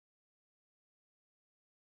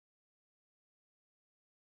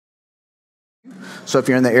So if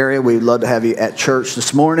you're in the area, we'd love to have you at church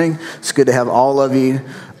this morning. It's good to have all of you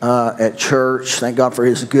at church. Thank God for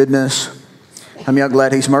his goodness. How many of y'all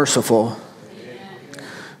glad he's merciful?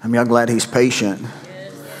 How many of y'all glad he's patient?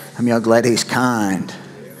 How many of y'all glad he's kind?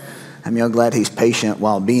 How many of y'all glad he's patient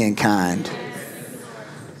while being kind?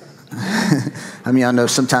 How many of y'all know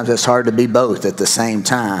sometimes it's hard to be both at the same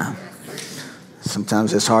time?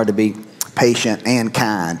 Sometimes it's hard to be patient and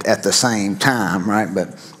kind at the same time, right?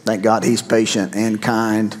 But thank God he's patient and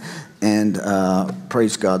kind. And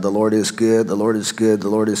praise God, the Lord is good, the Lord is good, the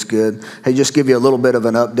Lord is good. Hey, just give you a little bit of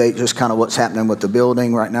an update, just kind of what's happening with the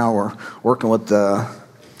building. Right now we're working with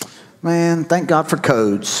thank God for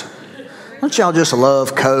codes. Don't y'all just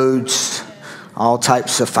love codes? All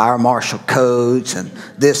types of fire marshal codes and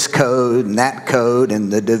this code and that code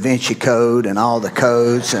and the Da Vinci Code and all the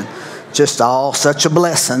codes and just all such a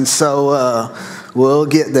blessing. So we'll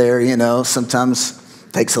get there, you know. Sometimes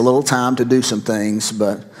it takes a little time to do some things,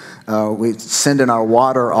 but we're sending our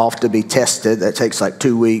water off to be tested. That takes like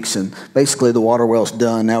 2 weeks, and basically the water well's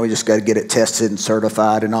done. Now we just got to get it tested and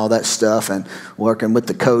certified and all that stuff, and working with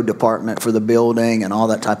the code department for the building and all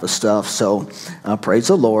that type of stuff. So praise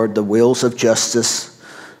the Lord. The wheels of justice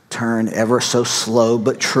turn ever so slow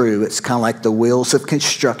but true. It's kind of like the wheels of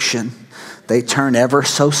construction. They turn ever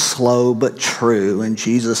so slow but true in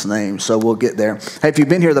Jesus' name. So we'll get there. Hey, if you've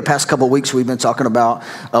been here the past couple of weeks, we've been talking about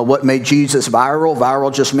what made Jesus viral.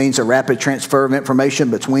 Viral just means a rapid transfer of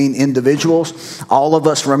information between individuals. All of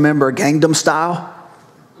us remember Gangnam Style.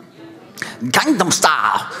 Gangnam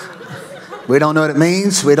Style. We don't know what it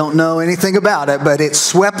means. We don't know anything about it, but it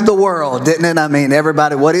swept the world, didn't it? I mean,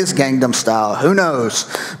 everybody, what is Gangnam Style? Who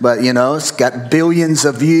knows? But, you know, it's got billions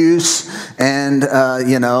of views, and,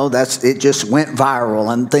 it just went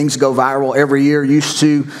viral, and things go viral every year. Used to,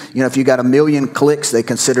 you know, if you got 1 million clicks, they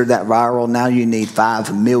consider that viral. Now you need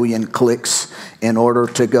 5 million clicks in order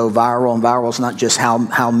to go viral. And viral is not just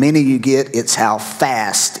how many you get, it's how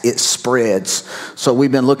fast it spreads. So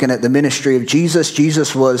we've been looking at the ministry of Jesus.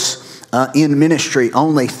 Jesus was in ministry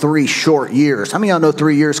only 3 short years. How many of y'all know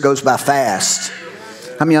 3 years goes by fast?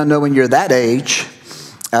 How many of y'all know when you're that age,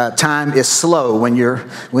 time is slow? When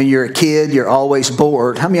you're a kid, you're always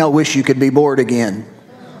bored. How many of y'all wish you could be bored again?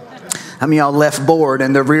 How many of y'all left bored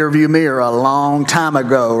in the rearview mirror a long time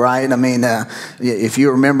ago, right? I mean, if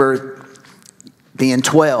you remember being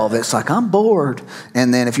 12, it's like, I'm bored.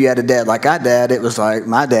 And then if you had a dad like my dad, it was like,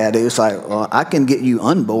 well, I can get you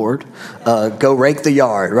unbored. Go rake the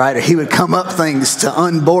yard, right? Or he would come up things to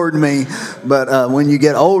unboard me. But when you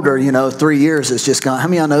get older, you know, 3 years is just gone. How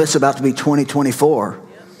many of y'all know it's about to be 2024?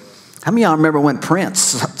 How many of y'all remember when Prince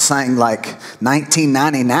sang like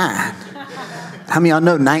 1999? How many of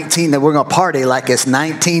y'all know that we're going to party like it's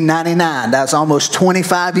 1999? That's almost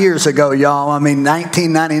 25 years ago, y'all. I mean,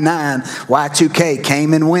 1999, Y2K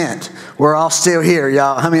came and went. We're all still here,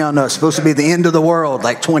 y'all. How many of y'all know it's supposed to be the end of the world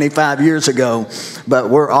like 25 years ago? But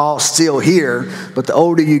we're all still here. But the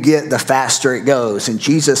older you get, the faster it goes. And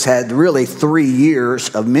Jesus had really 3 years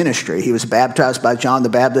of ministry. He was baptized by John the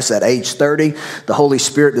Baptist at age 30. The Holy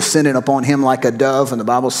Spirit descended upon him like a dove. And the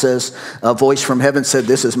Bible says, a voice from heaven said,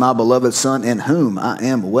 "This is my beloved Son in whom I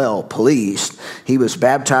am well pleased." He was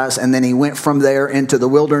baptized, and then he went from there into the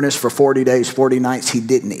wilderness for 40 days, 40 nights. He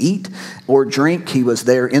didn't eat or drink. He was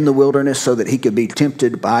there in the wilderness so that he could be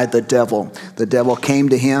tempted by the devil. The devil came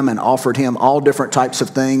to him and offered him all different types of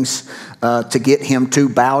things to get him to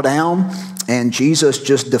bow down. And Jesus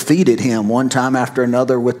just defeated him one time after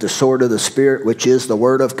another with the sword of the Spirit, which is the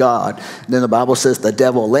word of God. And then the Bible says the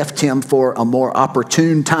devil left him for a more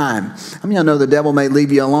opportune time. I mean, I know the devil may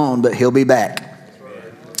leave you alone, but he'll be back.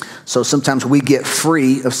 So sometimes we get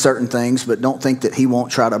free of certain things, but don't think that he won't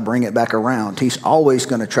try to bring it back around. He's always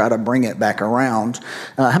going to try to bring it back around.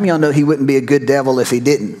 How many of y'all know he wouldn't be a good devil if he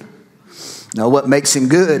didn't? No, what makes him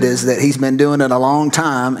good is that he's been doing it a long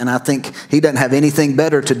time, and I think he doesn't have anything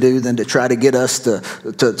better to do than to try to get us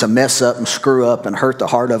to mess up and screw up and hurt the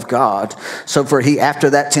heart of God. So after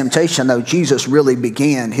that temptation, though, Jesus really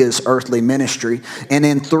began his earthly ministry, and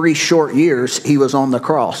in 3 short years, he was on the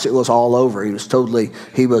cross. It was all over. He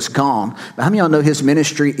was gone. But how many of y'all know his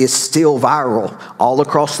ministry is still viral all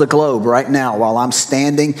across the globe right now while I'm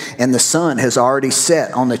standing, and the sun has already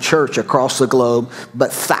set on the church across the globe,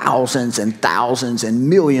 but thousands and thousands and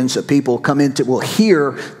millions of people will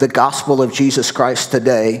hear the gospel of Jesus Christ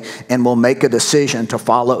today and will make a decision to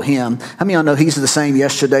follow him. How many of y'all know he's the same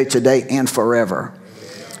yesterday, today, and forever?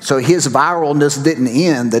 So his viralness didn't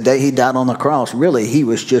end the day he died on the cross. Really, he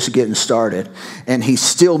was just getting started. And he's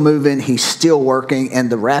still moving, he's still working, and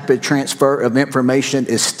the rapid transfer of information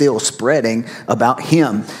is still spreading about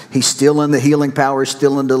him. He's still in the healing power,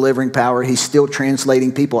 still in delivering power. He's still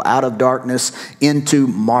translating people out of darkness into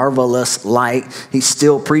marvelous light. He's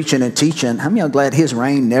still preaching and teaching. How many of you are glad his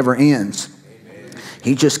reign never ends?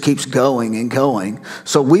 He just keeps going and going.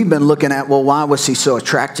 So we've been looking at, well, why was he so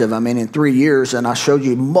attractive? I mean, in 3 years, and I showed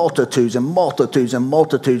you multitudes and multitudes and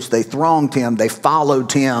multitudes. They thronged him. They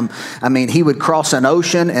followed him. I mean, he would cross an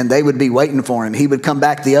ocean and they would be waiting for him. He would come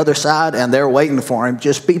back the other side and they're waiting for him.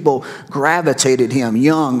 Just people gravitated him,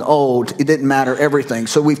 young, old. It didn't matter, everything.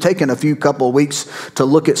 So we've taken a couple of weeks to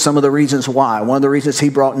look at some of the reasons why. One of the reasons he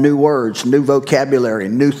brought new words, new vocabulary,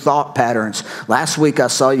 new thought patterns. Last week I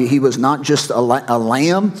saw you, he was not just a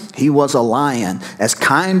lamb, he was a lion. As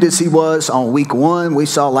kind as he was on week 1, we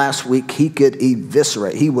saw last week he could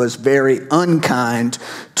eviscerate. He was very unkind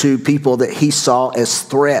to people that he saw as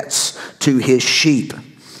threats to his sheep.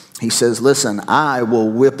 He says, listen, I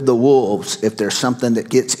will whip the wolves if there's something that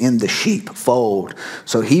gets in the sheepfold.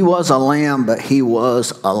 So he was a lamb, but he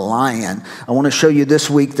was a lion. I want to show you this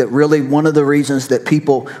week that really one of the reasons that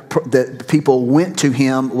people went to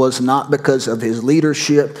him was not because of his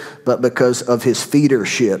leadership, but because of his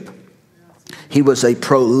feedership. He was a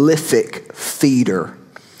prolific feeder.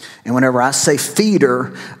 And whenever I say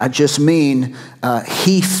feeder, I just mean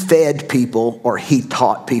he fed people or he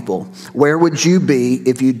taught people. Where would you be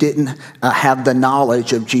if you didn't have the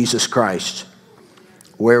knowledge of Jesus Christ?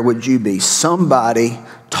 Where would you be? Somebody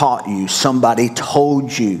taught you. Somebody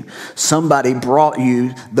told you. Somebody brought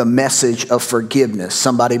you the message of forgiveness.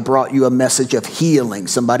 Somebody brought you a message of healing.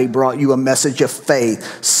 Somebody brought you a message of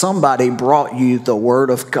faith. Somebody brought you the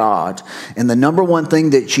Word of God. And the number one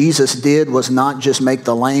thing that Jesus did was not just make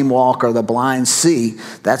the lame walk or the blind see.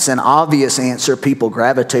 That's an obvious answer. People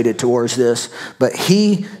gravitated towards this. But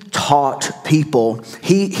he taught people.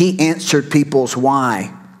 He answered people's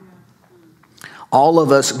why. All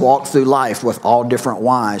of us walk through life with all different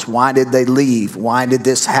whys. Why did they leave? Why did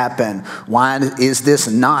this happen? Why is this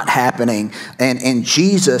not happening? And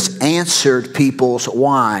Jesus answered people's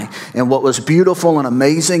why. And what was beautiful and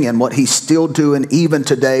amazing and what he's still doing even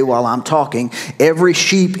today while I'm talking, every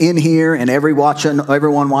sheep in here and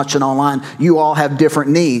everyone watching online, you all have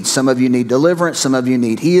different needs. Some of you need deliverance. Some of you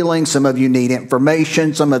need healing. Some of you need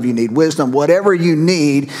information. Some of you need wisdom. Whatever you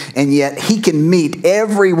need, and yet he can meet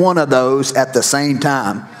every one of those at the same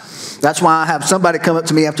time. That's why I have somebody come up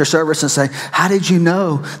to me after service and say, how did you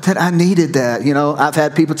know that I needed that? You know, I've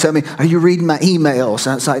had people tell me, are you reading my emails?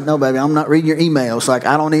 And it's like, no, baby, I'm not reading your emails. Like,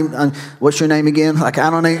 I don't even, what's your name again? Like, I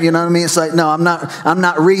don't even, you know what I mean? It's like, no, I'm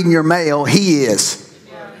not reading your mail. He is.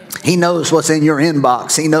 He knows what's in your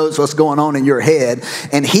inbox. He knows what's going on in your head.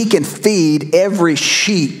 And he can feed every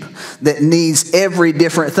sheep that needs every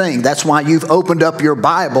different thing. That's why you've opened up your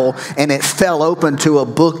Bible and it fell open to a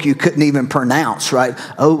book you couldn't even pronounce, right?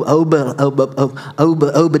 Obadiah.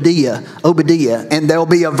 And there'll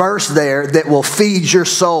be a verse there that will feed your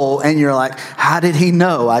soul. And you're like, how did he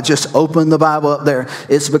know? I just opened the Bible up there.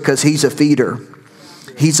 It's because he's a feeder.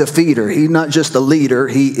 He's a feeder. He's not just a leader.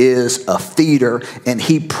 He is a feeder. And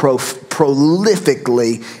he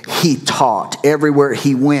prolifically, he taught. Everywhere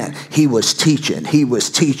he went, he was teaching. He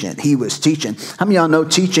was teaching. He was teaching. How many of y'all know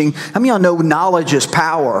teaching? How many of y'all know knowledge is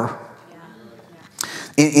power?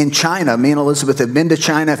 In China, me and Elizabeth have been to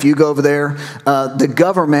China. If you go over there, the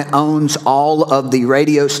government owns all of the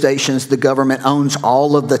radio stations. The government owns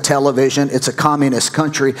all of the television. It's a communist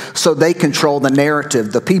country, so they control the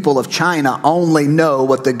narrative. The people of China only know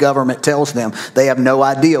what the government tells them. They have no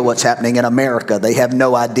idea what's happening in America. They have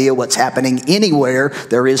no idea what's happening anywhere.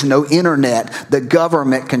 There is no internet. The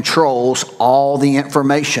government controls all the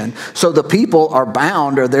information. So the people are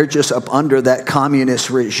bound, or they're just up under that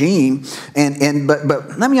communist regime.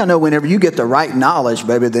 But let me know, whenever you get the right knowledge,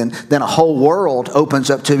 baby, then a whole world opens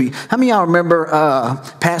up to you. How many of y'all remember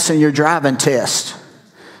passing your driving test?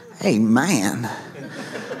 Amen.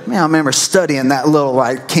 I remember studying that little,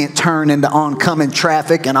 like, can't turn into oncoming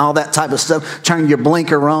traffic and all that type of stuff. Turn your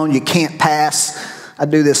blinker on, you can't pass. I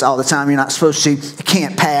do this all the time. You're not supposed to. You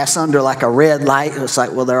can't pass under like a red light. It's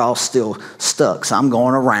like, well, they're all still stuck, so I'm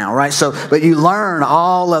going around, right? So, but you learn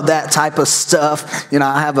all of that type of stuff. You know,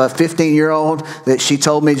 I have a 15-year-old that she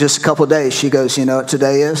told me just a couple of days. She goes, you know what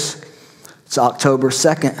today is? It's October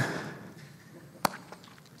 2nd.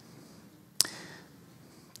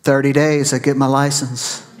 30 days, I get my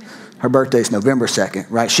license. Her birthday's November 2nd,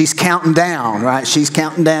 right? She's counting down, right? She's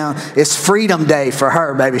counting down. It's Freedom Day for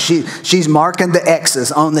her, baby. She's marking the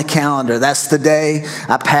X's on the calendar. That's the day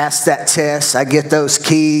I pass that test. I get those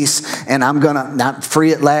keys, and I'm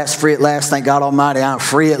free at last, free at last. Thank God Almighty, I'm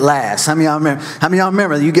free at last. How many of y'all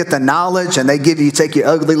remember? You get the knowledge, and you take your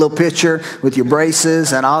ugly little picture with your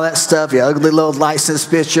braces and all that stuff, your ugly little license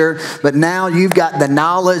picture. But now you've got the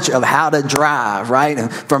knowledge of how to drive, right?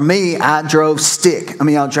 And for me, I drove stick. How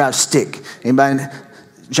many of y'all drive stick? Anybody?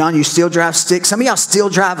 John, you still drive stick? Some of y'all still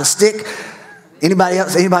drive a stick? Anybody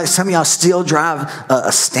else? Anybody? Some of y'all still drive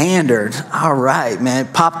a standard. All right, man.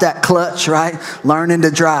 Pop that clutch, right? Learning to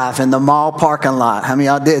drive in the mall parking lot. How many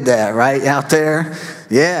of y'all did that, right? Out there?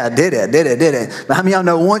 Yeah, did it. But how many of y'all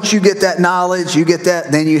know once you get that knowledge, you get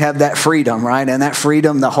that, then you have that freedom, right? And that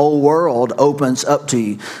freedom, the whole world opens up to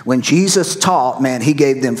you. When Jesus taught, man, he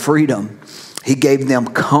gave them freedom. He gave them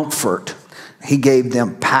comfort. He gave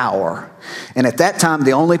them power. And at that time,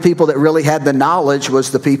 the only people that really had the knowledge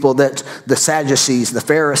was the people that, the Sadducees, the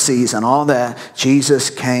Pharisees, and all that.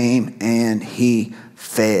 Jesus came and he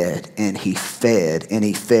fed, and he fed, and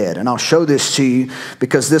he fed. And I'll show this to you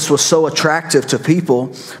because this was so attractive to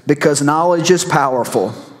people, because knowledge is powerful.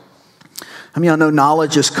 How many of y'all know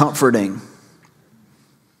knowledge is comforting?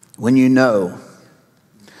 When you know.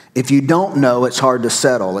 If you don't know, it's hard to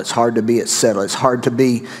settle. It's hard to be settled. It's hard to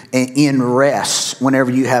be in rest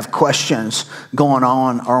whenever you have questions going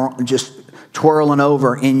on or just twirling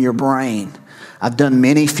over in your brain. I've done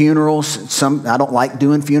many funerals. I don't like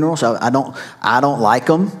doing funerals. I don't like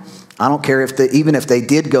them. I don't care even if they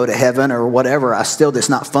did go to heaven or whatever. It's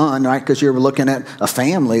not fun, right? Because you're looking at a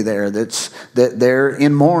family there that they're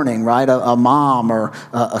in mourning, right? A mom or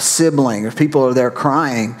a sibling, or people are there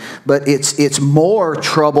crying. But it's more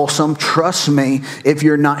troublesome, trust me, if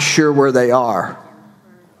you're not sure where they are.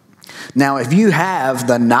 Now, if you have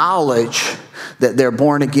the knowledge that they're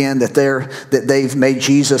born again, that they've made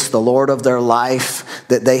Jesus the Lord of their life,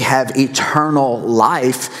 that they have eternal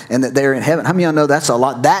life, and that they're in heaven. How many of y'all know that's a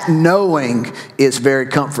lot? That knowing is very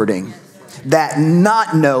comforting. That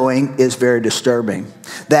not knowing is very disturbing.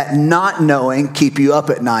 That not knowing keeps you up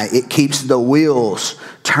at night. It keeps the wheels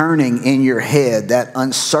turning in your head, that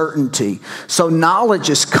uncertainty. So knowledge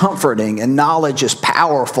is comforting, and knowledge is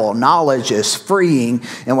powerful. Knowledge is freeing.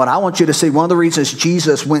 And what I want you to see, one of the reasons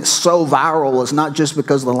Jesus went so viral is not just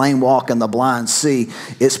because the lame walk and the blind see.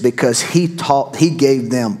 It's because he gave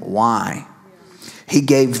them why. He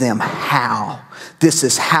gave them how. This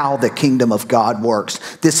is how the kingdom of God works.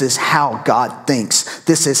 This is how God thinks.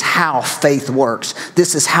 This is how faith works.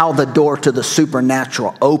 This is how the door to the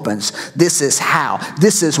supernatural opens. This is how.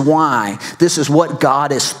 This is why. This is what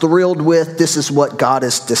God is thrilled with. This is what God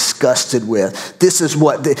is disgusted with. This is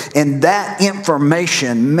what, and that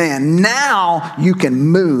information, man, now you can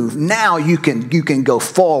move. Now you can go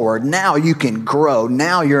forward. Now you can grow.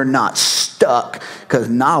 Now you're not stuck, because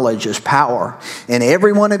knowledge is power. And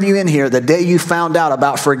every one of you in here, the day you found out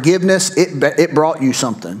about forgiveness, it brought you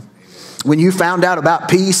something. When you found out about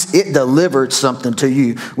peace, it delivered something to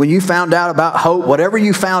you. When you found out about hope, whatever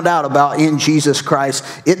you found out about in Jesus Christ,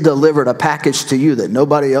 it delivered a package to you that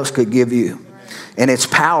nobody else could give you. And it's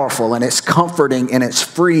powerful, and it's comforting, and it's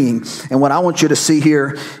freeing. And what I want you to see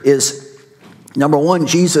here is, number one,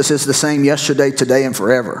 Jesus is the same yesterday, today, and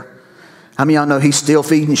forever. How many of y'all know he's still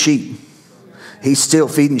feeding sheep? He's still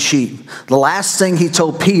feeding sheep. The last thing he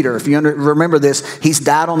told Peter, if you remember this, he's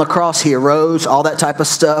died on the cross, he arose, all that type of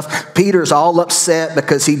stuff. Peter's all upset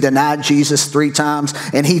because he denied Jesus 3 times,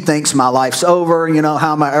 and he thinks my life's over. You know,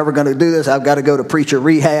 how am I ever going to do this? I've got to go to preacher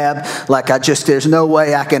rehab. There's no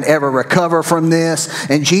way I can ever recover from this.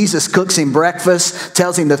 And Jesus cooks him breakfast,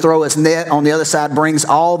 tells him to throw his net on the other side, brings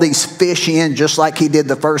all these fish in just like he did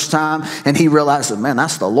the first time. And he realizes, man,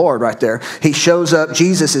 that's the Lord right there. He shows up.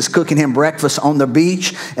 Jesus is cooking him breakfast on the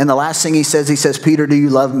beach, and the last thing he says, Peter, do you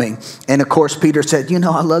love me? And of course, Peter said,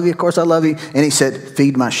 I love you. Of course I love you. And he said,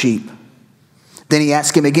 feed my sheep. Then he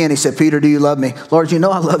asked him again. He said, Peter, do you love me? Lord, I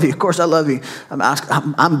love you. Of course I love you.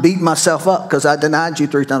 I'm beating myself up because I denied you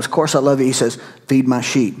 3 times. Of course I love you. He says, feed my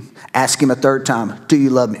sheep. Ask him a 3rd time, do you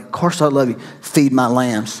love me? Of course I love you. Feed my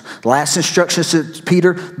lambs. Last instruction says,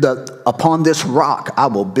 Peter, upon this rock I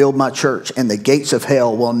will build my church, and the gates of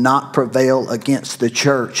hell will not prevail against the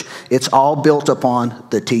church. It's all built upon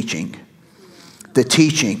the teaching. The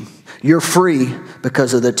teaching. You're free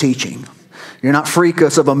because of the teaching. You're not free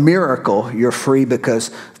because of a miracle. You're free because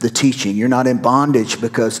of the teaching. You're not in bondage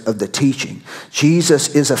because of the teaching.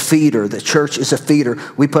 Jesus is a feeder. The church is a feeder.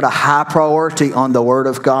 We put a high priority on the Word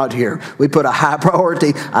of God here. We put a high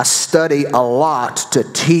priority. I study a lot to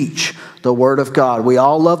teach the Word of God. We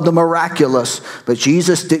all love the miraculous, but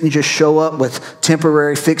Jesus didn't just show up with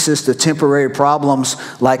temporary fixes to temporary problems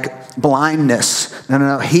like blindness.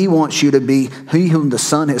 No. He wants you to be, he whom the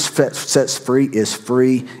Son has sets free is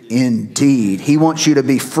free indeed. He wants you to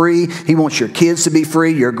be free. He wants your kids to be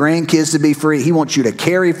free, your grandkids to be free. He wants you to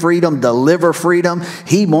carry freedom, deliver freedom.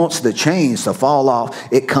 He wants the chains to fall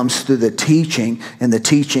off. It comes through the teaching and the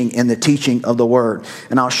teaching and the teaching of the Word.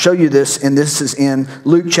 And I'll show you this, and this is in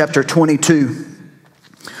Luke chapter 22,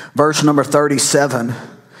 verse number 37.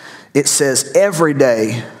 It says, every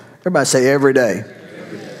day, everybody say every day.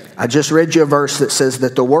 I just read you a verse that says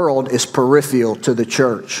that the world is peripheral to the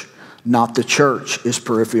church, not the church is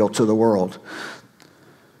peripheral to the world.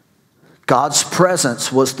 God's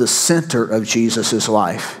presence was the center of Jesus'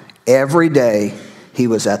 life. Every day he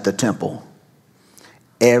was at the temple.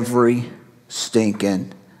 Every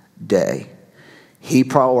stinking day. He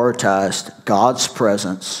prioritized God's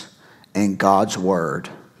presence and God's word.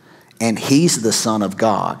 And he's the Son of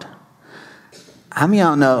God. How many of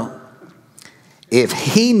y'all know if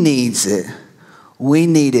he needs it, we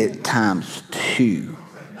need it times 2?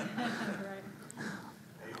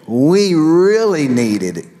 We really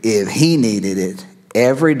needed it if he needed it.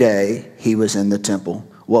 Every day he was in the temple.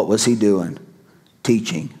 What was he doing?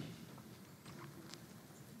 Teaching.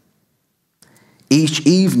 Each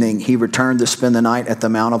evening he returned to spend the night at the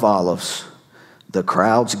Mount of Olives. The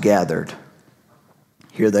crowds gathered.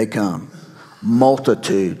 Here they come.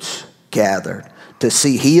 Multitudes gathered to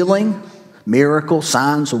see healing, miracles,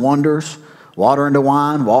 signs, wonders, water into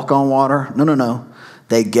wine, walk on water. No.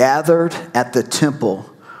 They gathered at the temple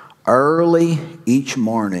early each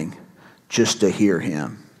morning just to hear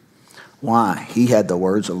him. Why? He had the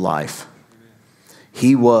words of life.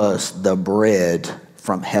 He was the bread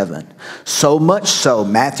from heaven. So much so,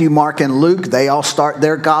 Matthew, Mark, and Luke, they all start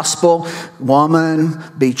their gospel. Woman,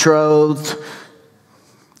 betrothed,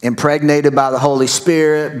 impregnated by the Holy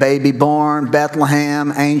Spirit, baby born,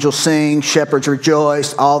 Bethlehem, angels sing, shepherds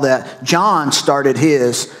rejoice, all that. John started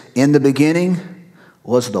his, in the beginning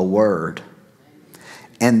was the Word.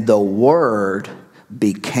 And the Word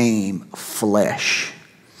became flesh.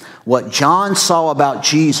 What John saw about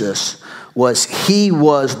Jesus was he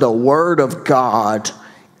was the Word of God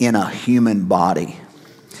in a human body.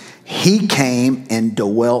 He came and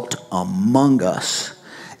dwelt among us.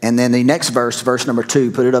 And then the next verse, verse number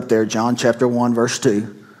 2, put it up there, John chapter 1, verse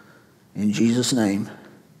 2. In Jesus' name.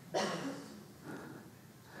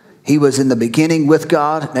 He was in the beginning with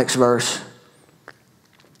God. Next verse.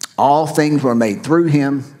 All things were made through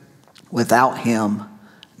him. Without him,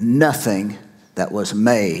 nothing that was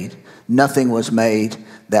made. Nothing was made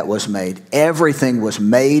that was made. Everything was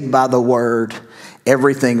made by the Word.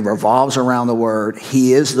 Everything revolves around the Word.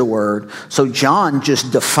 He is the Word. So John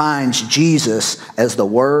just defines Jesus as the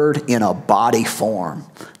Word in a body form.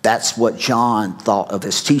 That's what John thought of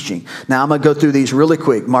his teaching. Now I'm going to go through these really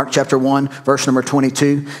quick. Mark chapter 1, verse number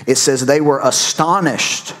 22. It says, they were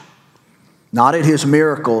astonished, not at his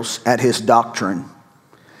miracles, at his doctrine.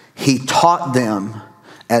 He taught them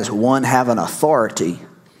as one having authority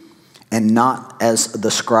and not as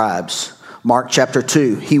the scribes. Mark chapter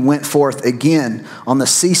 2, he went forth again on the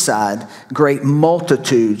seaside. Great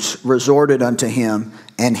multitudes resorted unto him,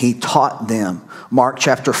 and he taught them. Mark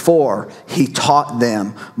chapter 4, he taught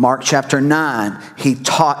them. Mark chapter 9, he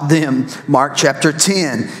taught them. Mark chapter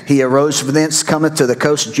 10, he arose from thence, cometh to the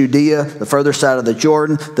coast of Judea, the further side of the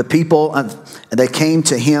Jordan. The people, they came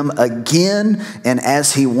to him again, and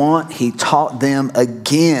as he wont, he taught them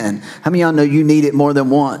again. How many of y'all know you need it more than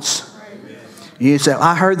once? You say,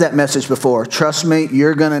 I heard that message before. Trust me,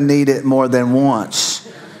 you're going to need it more than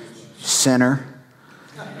once, sinner.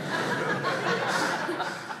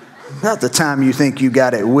 About the time you think you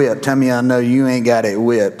got it whipped. How many of y'all know you ain't got it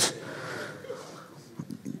whipped?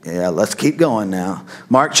 Yeah, let's keep going now.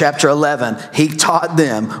 Mark chapter 11, he taught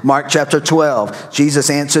them. Mark chapter 12, Jesus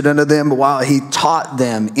answered unto them while he taught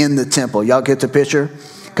them in the temple. Y'all get the picture?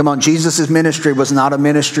 Come on, Jesus' ministry was not a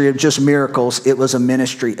ministry of just miracles. It was a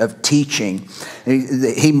ministry of teaching.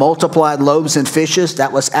 He multiplied loaves and fishes.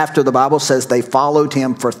 That was after the Bible says they followed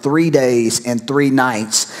him for 3 days and 3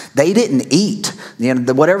 nights. They didn't eat. You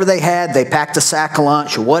know, whatever they had, they packed a sack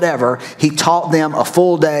lunch, whatever. He taught them a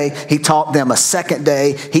full day. He taught them a second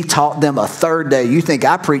day. He taught them a third day. You think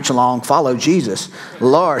I preach long? Follow Jesus.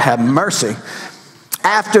 Lord, have mercy.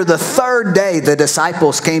 After the third day, the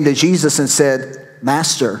disciples came to Jesus and said,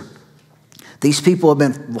 Master, these people have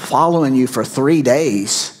been following you for 3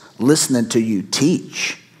 days, listening to you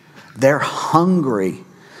teach. They're hungry.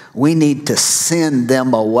 We need to send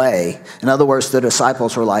them away. In other words, the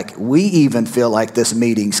disciples were like, we even feel like this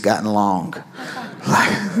meeting's gotten long.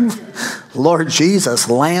 Lord Jesus,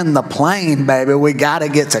 land the plane, baby. We got to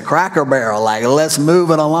get to Cracker Barrel. Like, let's move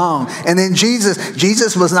it along. And then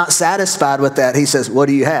Jesus was not satisfied with that. He says, what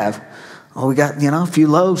do you have? Oh, we got, a few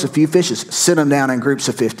loaves, a few fishes. Sit them down in groups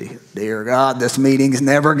of 50. Dear God, this meeting's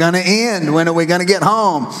never going to end. When are we going to get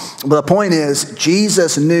home? But the point is,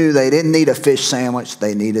 Jesus knew they didn't need a fish sandwich.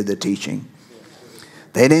 They needed the teaching.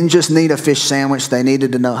 They didn't just need a fish sandwich. They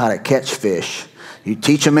needed to know how to catch fish. You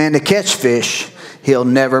teach a man to catch fish, he'll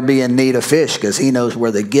never be in need of fish because he knows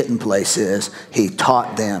where the getting place is. He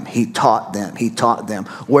taught them. He taught them. He taught them.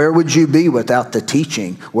 Where would you be without the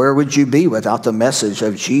teaching? Where would you be without the message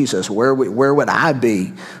of Jesus? Where would I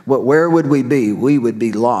be? Where would we be? We would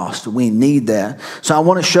be lost. We need that. So I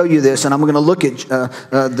want to show you this, and I'm going to look at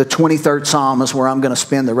the 23rd Psalm is where I'm going to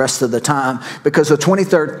spend the rest of the time, because the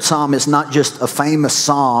 23rd Psalm is not just a famous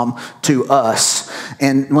psalm to us.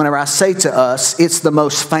 And whenever I say to us, it's the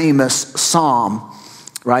most famous psalm.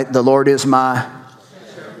 Right? The Lord is my...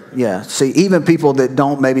 Yeah. See, even people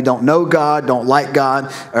that maybe don't know God, don't like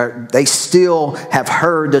God, they still have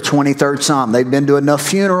heard the 23rd Psalm. They've been to enough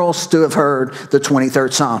funerals to have heard the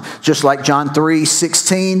 23rd Psalm. Just like John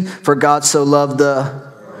 3:16, for God so loved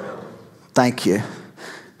the... Thank you.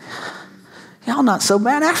 Y'all not so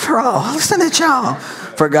bad after all. Listen at y'all.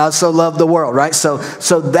 For God so loved the world, right? So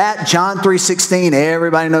that John 3:16,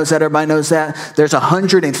 everybody knows that. Everybody knows that. There's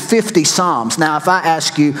 150 Psalms. Now, if I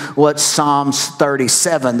ask you what's Psalms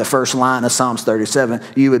 37, the first line of Psalms 37,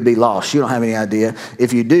 you would be lost. You don't have any idea.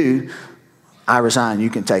 If you do, I resign. You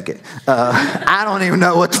can take it. I don't even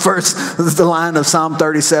know what the line of Psalm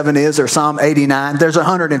 37 is, or Psalm 89. There's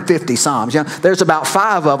 150 Psalms. There's about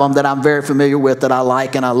 5 of them that I'm very familiar with, that I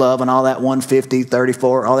like and I love, and all that 150,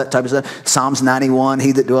 34, all that type of stuff. Psalms 91,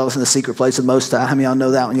 he that dwelleth in the secret place of the Most High. How many of y'all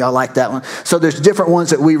know that one? Y'all like that one? So there's different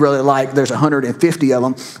ones that we really like. There's 150 of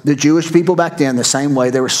them. The Jewish people back then, the same way,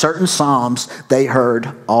 there were certain Psalms they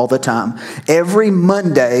heard all the time. Every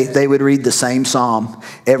Monday, they would read the same Psalm.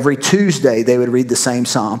 Every Tuesday, they would read the same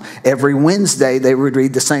Psalm. Every Wednesday, they would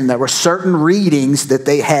read the same. There were certain readings that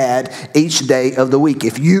they had each day of the week.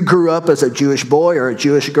 If you grew up as a Jewish boy or a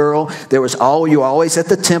Jewish girl, you were always at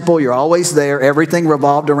the temple. You're always there. Everything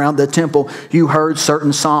revolved around the temple. You heard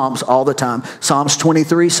certain Psalms all the time. Psalms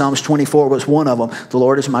 23, Psalms 24 was one of them. The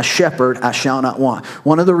Lord is my shepherd, I shall not want.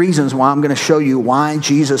 One of the reasons why I'm going to show you why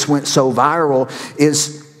Jesus went so viral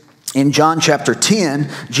is in John chapter 10,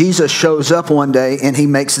 Jesus shows up one day and he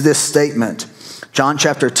makes this statement. John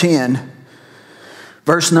chapter 10,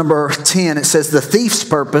 verse number 10, it says, the thief's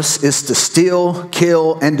purpose is to steal,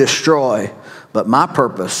 kill, and destroy. But my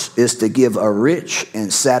purpose is to give a rich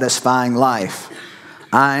and satisfying life.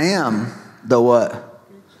 I am the what?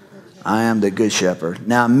 I am the good shepherd.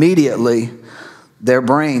 Now immediately, their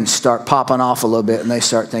brains start popping off a little bit and they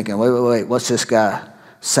start thinking, wait, what's this guy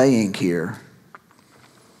saying here?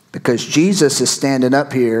 Because Jesus is standing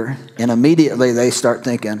up here, and immediately they start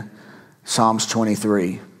thinking, Psalms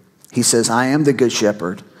 23. He says, I am the good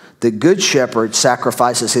shepherd. The good shepherd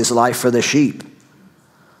sacrifices his life for the sheep.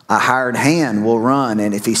 A hired hand will run,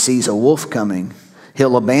 and if he sees a wolf coming,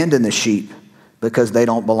 he'll abandon the sheep because they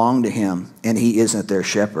don't belong to him, and he isn't their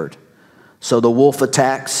shepherd. So the wolf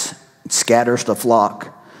attacks, scatters the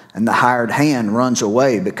flock, and the hired hand runs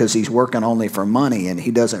away because he's working only for money, and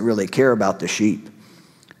he doesn't really care about the sheep.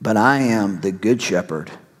 But I am the good shepherd,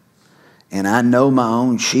 and I know my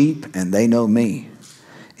own sheep, and they know me.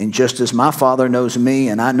 And just as my Father knows me,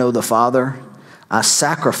 and I know the Father, I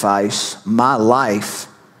sacrifice my life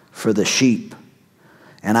for the sheep.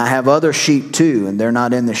 And I have other sheep too, and they're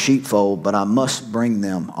not in the sheepfold, but I must bring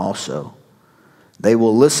them also. They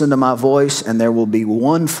will listen to my voice, and there will be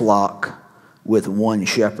one flock with one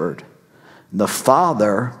shepherd. The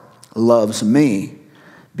Father loves me,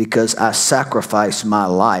 because I sacrifice my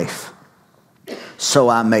life so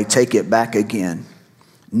I may take it back again.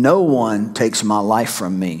 No one takes my life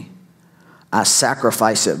from me. I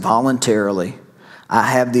sacrifice it voluntarily. I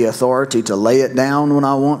have the authority to lay it down when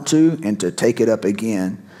I want to and to take it up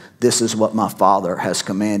again. This is what my Father has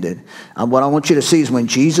commanded. And what I want you to see is when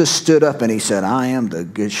Jesus stood up and he said, I am the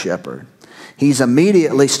good shepherd, he's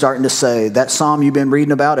immediately starting to say, that psalm you've been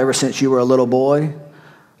reading about ever since you were a little boy,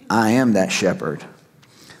 I am that shepherd.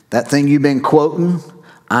 That thing you've been quoting,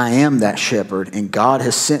 I am that shepherd, and God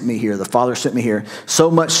has sent me here. The Father sent me here.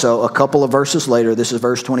 So much so, a couple of verses later, this is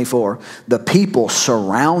verse 24, the people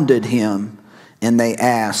surrounded him, and they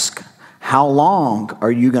asked, how long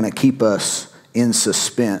are you going to keep us in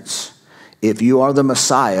suspense? If you are the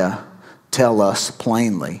Messiah, tell us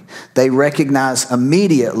plainly. They recognize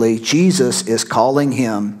immediately Jesus is calling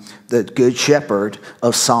him the good shepherd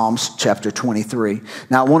of Psalms chapter 23.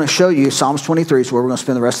 Now I want to show you Psalms 23 is where we're going to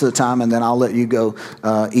spend the rest of the time, and then I'll let you go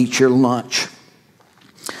eat your lunch.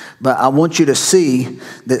 But I want you to see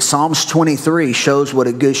that Psalms 23 shows what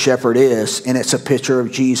a good shepherd is, and it's a picture of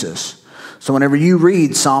Jesus. So whenever you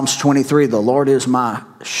read Psalms 23, the Lord is my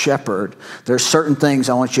shepherd, there's certain things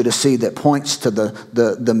I want you to see that points to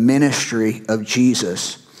the ministry of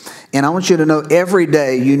Jesus. And I want you to know every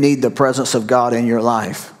day you need the presence of God in your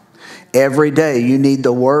life. Every day you need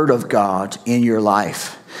the Word of God in your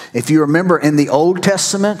life. If you remember in the Old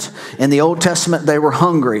Testament, they were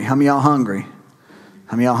hungry. How many of y'all hungry?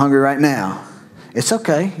 How many of y'all hungry right now? It's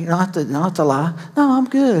okay. You don't have to lie. No, I'm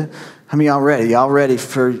good. How many of y'all ready? Y'all ready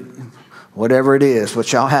for whatever it is,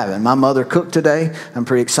 what y'all having? My mother cooked today. I'm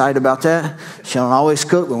pretty excited about that. She don't always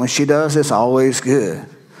cook, but when she does, it's always good.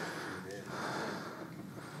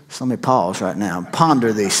 So let me pause right now and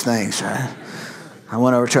ponder these things, right? I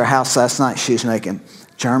went over to her house last night. She was making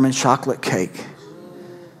German chocolate cake.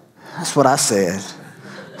 That's what I said.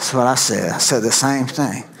 That's what I said. I said the same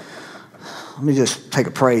thing. Let me just take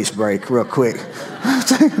a praise break real quick.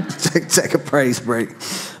 take a praise break.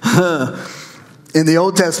 In the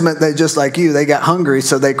Old Testament, they just like you, they got hungry,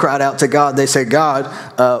 so they cried out to God. They said,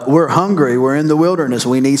 God, we're hungry. We're in the wilderness.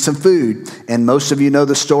 We need some food. And most of you know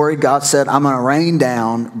the story. God said, I'm going to rain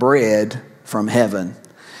down bread from heaven.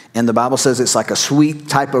 And the Bible says it's like a sweet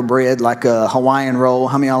type of bread, like a Hawaiian roll.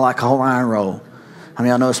 How many of y'all like a Hawaiian roll? How many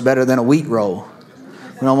of y'all know it's better than a wheat roll?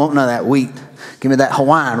 We don't want none of that wheat. Give me that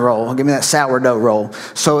Hawaiian roll. Give me that sourdough roll.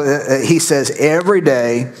 So he says, every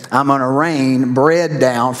day I'm going to rain bread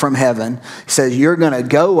down from heaven. He says, you're going to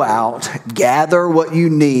go out, gather what you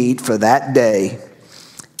need for that day,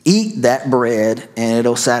 eat that bread, and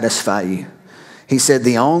it'll satisfy you. He said,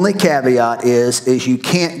 the only caveat is you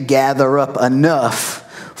can't gather up enough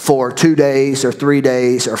for 2 days or 3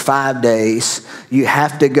 days or 5 days. You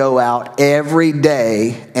have to go out every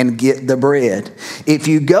day and get the bread. If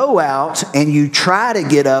you go out and you try to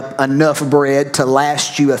get up enough bread to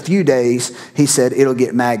last you a few days, he said it'll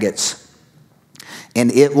get maggots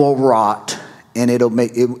and it will rot and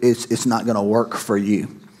it's not going to work for you.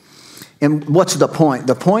 And what's the point?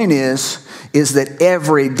 The point is that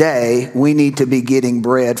every day we need to be getting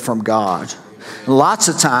bread from God. Lots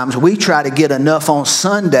of times we try to get enough on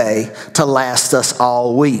Sunday to last us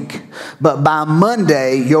all week. But by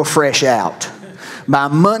Monday, you're fresh out.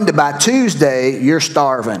 By Tuesday, you're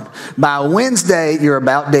starving. By Wednesday, you're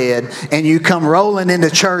about dead. And you come rolling into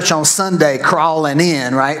church on Sunday, crawling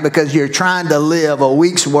in, right? Because you're trying to live a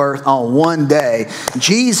week's worth on one day.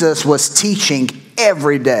 Jesus was teaching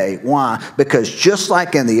every day. Why? Because just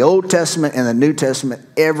like in the Old Testament and the New Testament,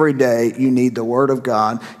 every day you need the Word of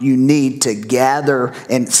God. You need to gather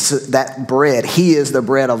and that bread. He is the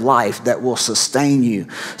bread of life that will sustain you.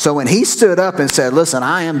 So when he stood up and said, listen,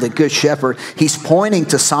 I am the good shepherd, he's pointing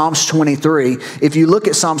to Psalms 23. If you look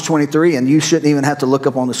at Psalms 23, and you shouldn't even have to look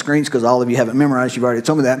up on the screens because all of you haven't memorized, you've already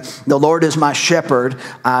told me that. The Lord is my shepherd,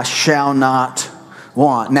 I shall not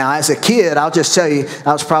want. Now, as a kid, I'll just tell you,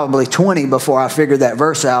 I was probably 20 before I figured that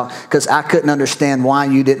verse out because I couldn't understand why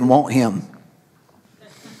you didn't want him.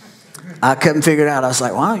 I couldn't figure it out. I was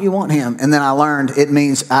like, why don't you want him? And then I learned it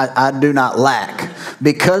means I do not lack.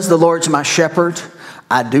 Because the Lord's my shepherd,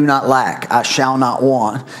 I do not lack. I shall not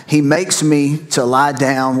want. He makes me to lie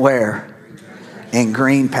down where? In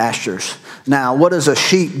green pastures. Now, what does a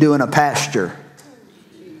sheep do in a pasture?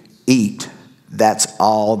 Eat. That's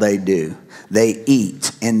all they do. They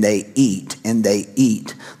eat and they eat and they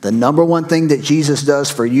eat. The number one thing that Jesus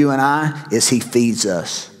does for you and I is he feeds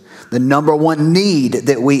us. The number one need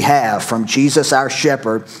that we have from Jesus, our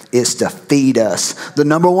shepherd, is to feed us. The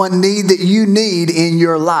number one need that you need in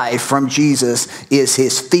your life from Jesus is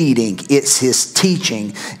his feeding. It's his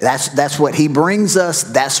teaching. That's what he brings us.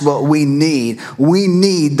 That's what we need. We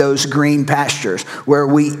need those green pastures where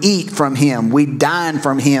we eat from him. We dine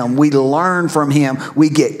from him. We learn from him. We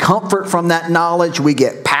get comfort from that knowledge. We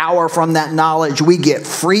get power from that knowledge. We get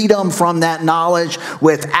freedom from that knowledge.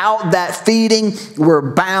 Without that feeding,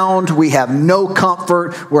 we're bound. We have no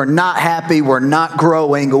comfort. We're not happy. We're not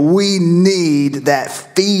growing. We need that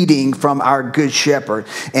feeding from our good shepherd.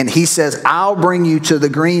 And he says, I'll bring you to the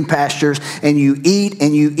green pastures, and you eat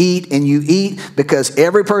and you eat and you eat, because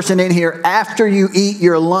every person in here, after you eat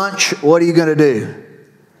your lunch, what are you going to do?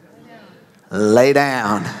 Lay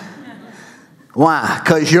down. Why?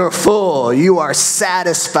 Because you're full. You are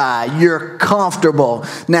satisfied. You're comfortable.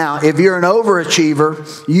 Now, if you're an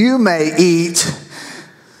overachiever, you may eat.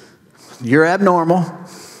 You're abnormal.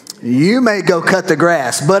 You may go cut the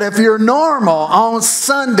grass. But if you're normal on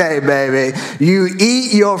Sunday, baby, you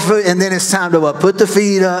eat your food and then it's time to what? Put the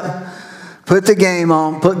feet up, put the game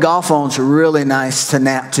on, put golf on. It's really nice to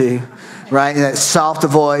nap to. Right? And that soft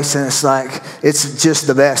voice, and it's just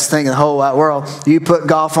the best thing in the whole wide world. You put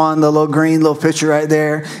golf on, the little green little picture right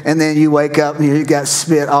there, and then you wake up and you got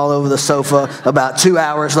spit all over the sofa about 2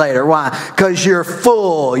 hours later. Why? Because you're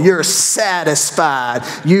full, you're satisfied,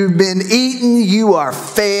 you've been eaten, you are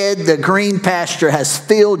fed, the green pasture has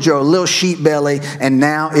filled your little sheep belly, and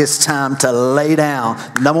now it's time to lay down.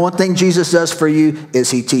 Number one thing Jesus does for you is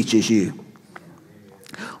he teaches you.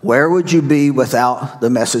 Where would you be without the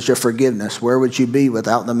message of forgiveness? Where would you be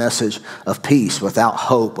without the message of peace, without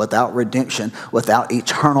hope, without redemption, without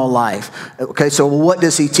eternal life? Okay, so what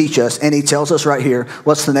does he teach us? And he tells us right here,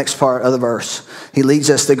 what's the next part of the verse? He leads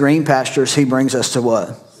us to green pastures. He brings us to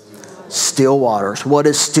what? Still waters. What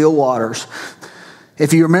is still waters?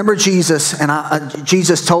 If you remember Jesus, and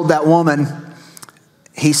Jesus told that woman,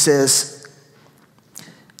 he says,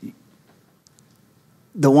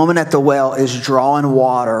 the woman at the well is drawing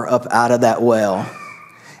water up out of that well.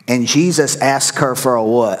 And Jesus asks her for a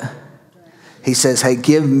what? He says, hey,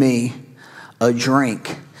 give me a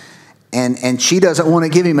drink. And she doesn't want to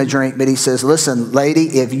give him a drink, but he says, listen,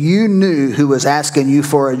 lady, if you knew who was asking you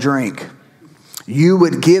for a drink, you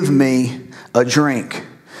would give me a drink.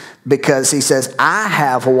 Because he says, I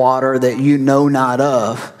have water that you know not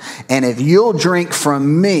of. And if you'll drink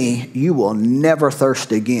from me, you will never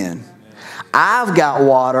thirst again. I've got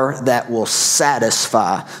water that will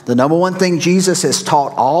satisfy. The number one thing Jesus has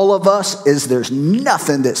taught all of us is there's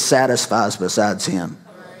nothing that satisfies besides him.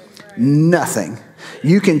 Nothing.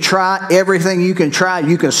 You can try everything you can try.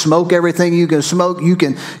 You can smoke everything you can smoke. You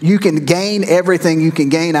can gain everything you can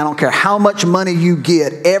gain. I don't care how much money you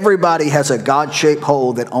get. Everybody has a God-shaped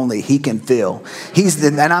hole that only he can fill.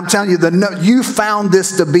 And I'm telling you, you found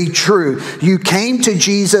this to be true. You came to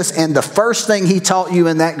Jesus, and the first thing he taught you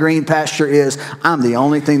in that green pasture is, I'm the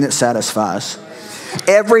only thing that satisfies.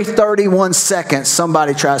 Every 31 seconds,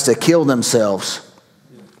 somebody tries to kill themselves.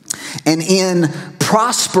 And in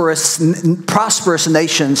prosperous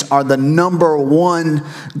nations are the number one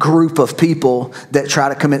group of people that try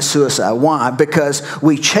to commit suicide. Why? Because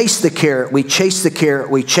we chase the carrot, we chase the carrot,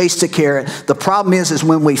 we chase the carrot. The problem is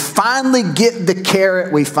when we finally get the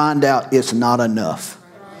carrot, we find out it's not enough.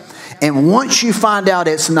 And once you find out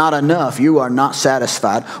it's not enough, you are not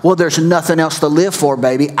satisfied. Well, there's nothing else to live for,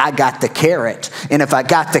 baby. I got the carrot. And if I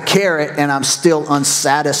got the carrot and I'm still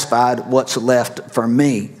unsatisfied, what's left for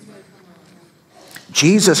me?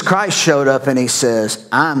 Jesus Christ showed up and he says,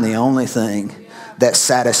 I'm the only thing that's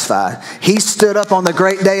satisfied. He stood up on the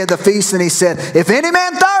great day of the feast and he said, if any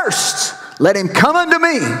man thirsts, let him come unto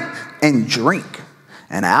me and drink.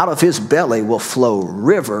 And out of his belly will flow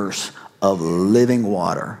rivers of living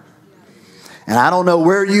water. And I don't know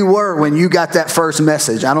where you were when you got that first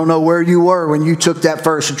message. I don't know where you were when you took that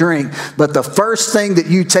first drink. But the first thing that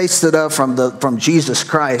you tasted of from Jesus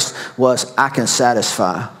Christ was, I can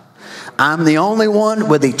satisfy. I'm the only one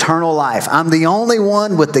with eternal life. I'm the only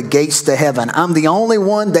one with the gates to heaven. I'm the only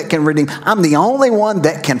one that can redeem. I'm the only one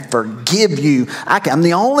that can forgive you. I'm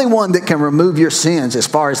the only one that can remove your sins as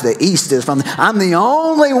far as the east is from. I'm the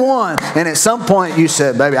only one. And at some point you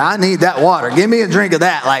said, baby, I need that water. Give me a drink of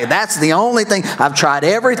that. Like, that's the only thing. I've tried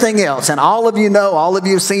everything else. And all of you know, all of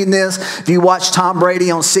you have seen this. If you watch Tom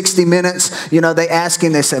Brady on 60 Minutes, they ask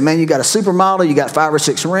him, they say, man, you got a supermodel, you got 5 or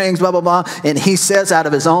 6 rings, blah, blah, blah. And he says out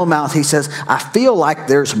of his own mouth, he says, I feel like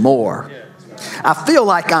there's more. I feel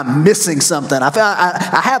like I'm missing something.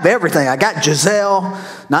 I have everything. I got Giselle.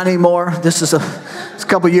 Not anymore. This is a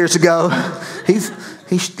couple years ago. He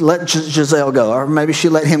let Giselle go, or maybe she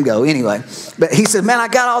let him go. Anyway, but he said, man, I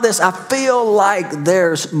got all this. I feel like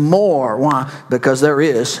there's more. Why? Because there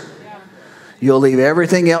is. You'll leave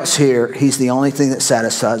everything else here. He's the only thing that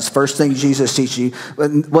satisfies. First thing Jesus teaches you.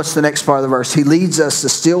 What's the next part of the verse? He leads us to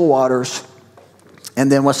still waters. And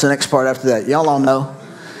then what's the next part after that? Y'all all know.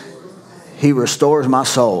 He restores my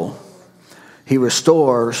soul. He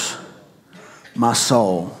restores my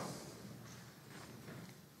soul.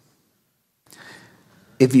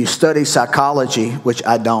 If you study psychology, which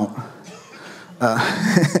I don't,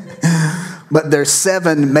 but there's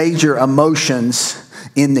 7 major emotions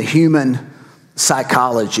in the human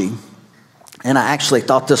psychology. And I actually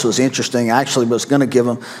thought this was interesting. I actually was going to give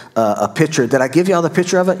them a picture. Did I give you all the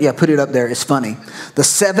picture of it? Yeah, put it up there. It's funny. The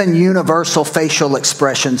 7 universal facial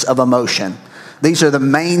expressions of emotion. These are the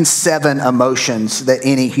main 7 emotions that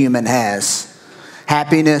any human has.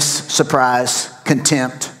 Happiness, surprise,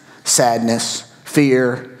 contempt, sadness,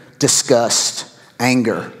 fear, disgust,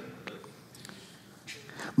 anger.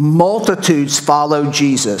 Multitudes followed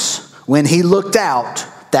Jesus. When he looked out,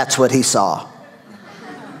 that's what he saw.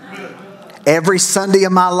 Every Sunday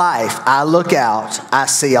of my life, I look out, I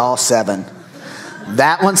see all 7.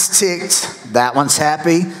 That one's ticked, that one's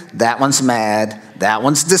happy, that one's mad, that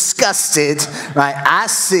one's disgusted, right? I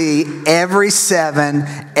see every 7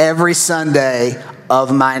 every Sunday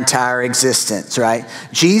of my entire existence, right?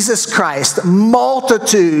 Jesus Christ,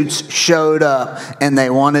 multitudes showed up and they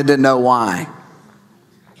wanted to know why.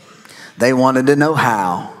 They wanted to know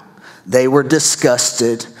how. They were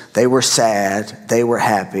disgusted. They were sad. They were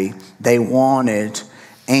happy. They wanted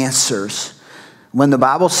answers. When the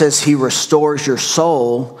Bible says he restores your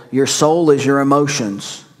soul is your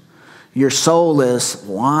emotions. Your soul is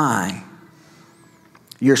why.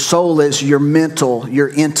 Your soul is your mental, your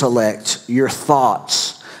intellect, your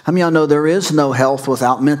thoughts. How many of y'all know there is no health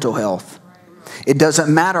without mental health? It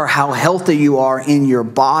doesn't matter how healthy you are in your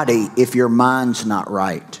body if your mind's not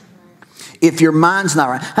right. If your mind's not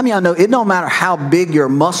right. How many of y'all know it don't matter how big your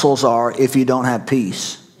muscles are if you don't have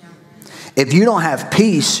peace? If you don't have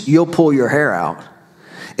peace, you'll pull your hair out.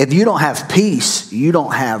 If you don't have peace, you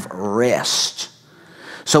don't have rest.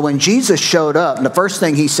 So when Jesus showed up, the first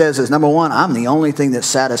thing he says is, number one, I'm the only thing that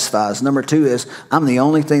satisfies. Number two is, I'm the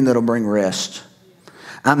only thing that'll bring rest.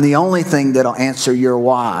 I'm the only thing that'll answer your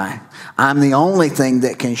why. I'm the only thing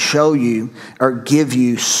that can show you or give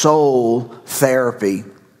you soul therapy.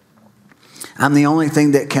 I'm the only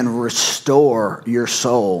thing that can restore your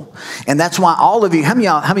soul. And that's why all of you, how many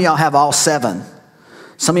of y'all have all 7?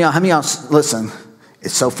 Some of y'all, how many of y'all, listen,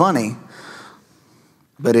 it's so funny,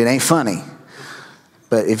 but it ain't funny.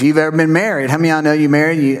 But if you've ever been married, how many of y'all know you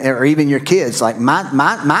married, or even your kids? Like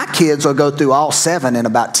my kids will go through all 7 in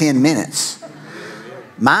about 10 minutes.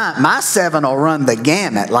 My 7 will run the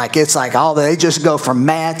gamut. Like it's like they just go from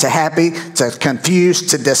mad to happy to confused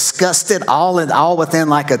to disgusted, all within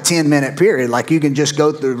like a 10-minute period. Like you can just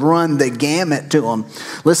go through, run the gamut to them.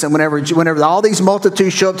 Listen, whenever all these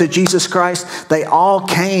multitudes show up to Jesus Christ, they all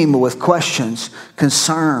came with questions,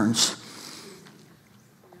 concerns.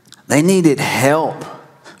 They needed help.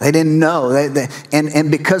 They didn't know. And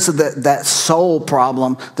because of that soul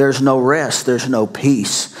problem, there's no rest. There's no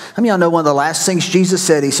peace. How many of y'all know one of the last things Jesus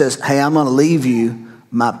said? He says, hey, I'm going to leave you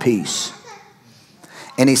my peace.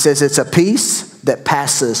 And he says it's a peace that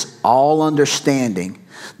passes all understanding.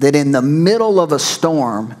 That in the middle of a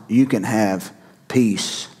storm, you can have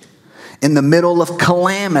peace. In the middle of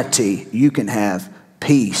calamity, you can have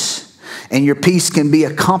peace. And your peace can be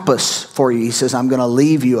a compass for you. He says, I'm going to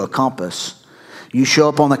leave you a compass. You show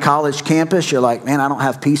up on the college campus, you're like, man, I don't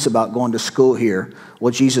have peace about going to school here.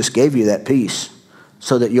 Well, Jesus gave you that peace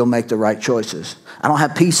so that you'll make the right choices. I don't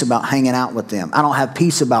have peace about hanging out with them. I don't have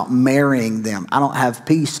peace about marrying them. I don't have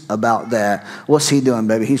peace about that. What's he doing,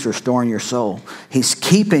 baby? He's restoring your soul. He's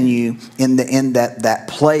keeping you in that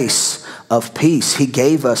place of peace. He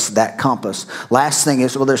gave us that compass. Last thing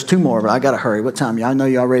is, well, there's 2 more, but I got to hurry. What time? Y'all know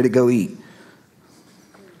y'all ready to go eat.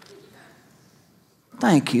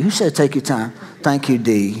 Thank you. Who said take your time? Thank you,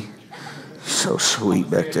 D. So sweet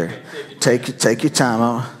back there. Take your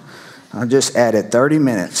time. I'll just added 30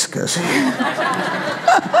 minutes because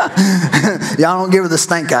y'all don't give her the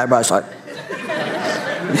stink eye, but it's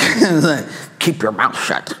like, keep your mouth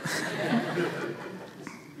shut.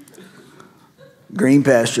 Green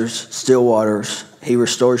pastures, still waters. He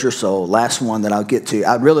restores your soul. Last one that I'll get to.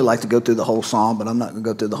 I'd really like to go through the whole psalm, but I'm not going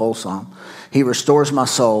to go through the whole psalm. He restores my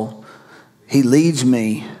soul. He leads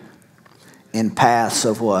me in paths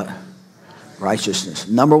of what? Righteousness.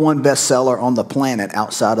 Number 1 bestseller on the planet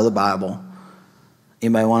outside of the Bible.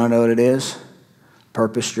 Anybody want to know what it is?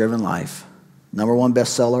 Purpose-Driven Life. Number 1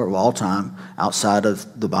 bestseller of all time outside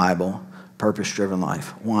of the Bible. Purpose-Driven Life.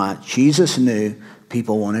 Why? Jesus knew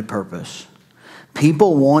people wanted purpose.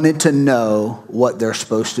 People wanted to know what they're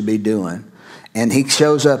supposed to be doing. And he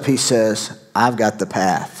shows up, he says, I've got the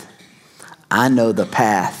path. I know the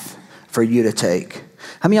path for you to take.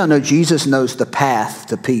 How many of y'all know Jesus knows the path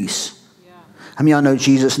to peace? Yeah. How many of y'all know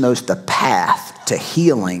Jesus knows the path to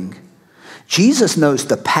healing? Jesus knows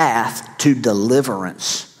the path to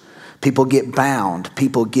deliverance. People get bound.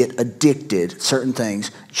 People get addicted. Certain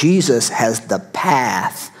things. Jesus has the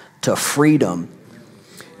path to freedom.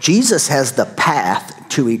 Jesus has the path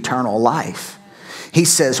to eternal life. He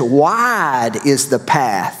says, wide is the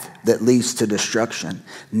path that leads to destruction.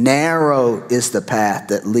 Narrow is the path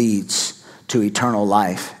that leads to eternal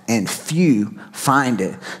life, and few find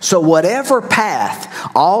it. So whatever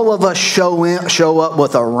path, all of us show up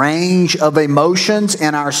with a range of emotions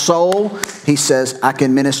in our soul. He says, I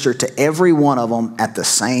can minister to every one of them at the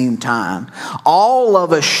same time. All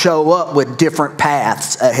of us show up with different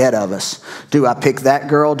paths ahead of us. Do I pick that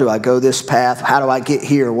girl? Do I go this path? How do I get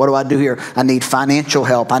here? What do I do here? I need financial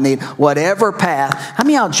help. I need whatever path. How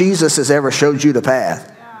many of y'all Jesus has ever showed you the path?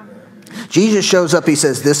 Jesus shows up, he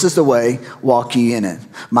says, this is the way, walk ye in it.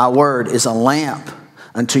 My word is a lamp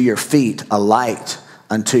unto your feet, a light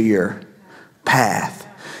unto your path.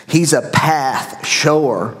 He's a path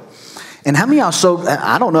shower. And how many of y'all,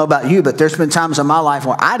 I don't know about you, but there's been times in my life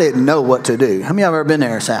where I didn't know what to do. How many of y'all ever been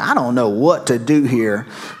there and said, I don't know what to do here?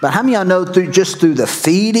 But how many of y'all know just through the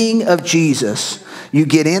feeding of Jesus, you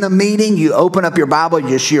get in a meeting, you open up your Bible,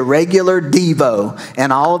 just your regular Devo,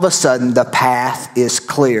 and all of a sudden the path is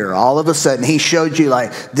clear. All of a sudden he showed you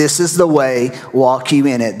like, this is the way, walk you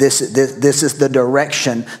in it. This is the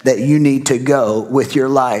direction that you need to go with your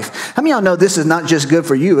life. How many of y'all know this is not just good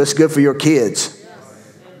for you, it's good for your kids?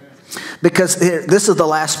 Because this is the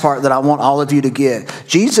last part that I want all of you to get.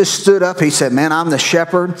 Jesus stood up. He said, man, I'm the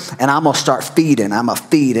shepherd and I'm going to start feeding. I'm going to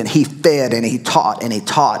feed. And he fed and he taught and he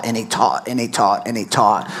taught and he taught and he taught and he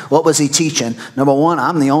taught. What was he teaching? Number one,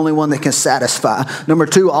 I'm the only one that can satisfy. Number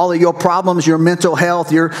two, all of your problems, your mental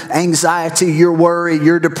health, your anxiety, your worry,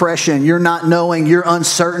 your depression, your not knowing, your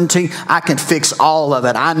uncertainty, I can fix all of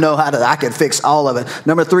it. I can fix all of it.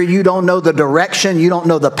 Number three, you don't know the direction. You don't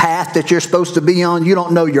know the path that you're supposed to be on. You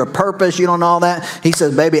don't know your purpose. You don't know all that. He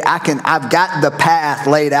says, baby, I've got the path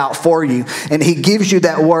laid out for you. And he gives you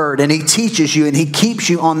that word and he teaches you and he keeps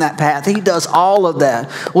you on that path. He does all of that.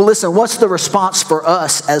 Well, listen, what's the response for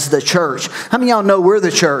us as the church? How many of y'all know we're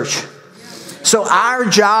the church? So our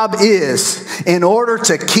job is, in order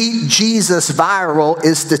to keep Jesus viral,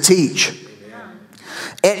 is to teach.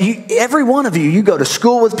 And every one of you, you go to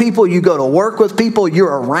school with people, you go to work with people,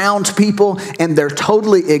 you're around people, and they're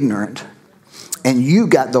totally ignorant. And you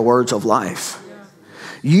got the words of life.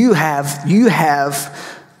 You have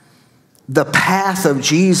the path of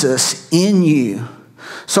Jesus in you.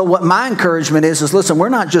 So what my encouragement is listen, we're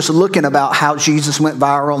not just looking about how Jesus went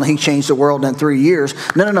viral and he changed the world in 3 years.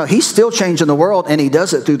 No. He's still changing the world and he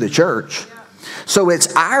does it through the church. So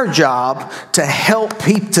it's our job to help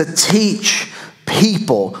people, to teach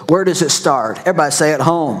people. Where does it start? Everybody say at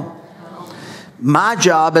home. My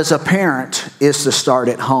job as a parent is to start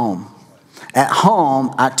at home. At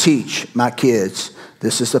home, I teach my kids,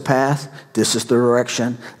 this is the path, this is the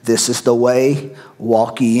direction, this is the way,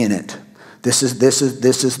 walk ye in it. This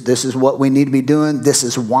is what we need to be doing. This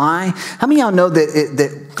is why. How many of y'all know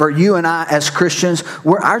that for you and I as Christians,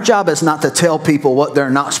 our job is not to tell people what they're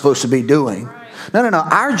not supposed to be doing. No.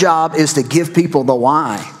 Our job is to give people the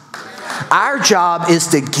why. Our job is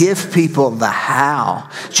to give people the how.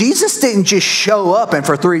 Jesus didn't just show up and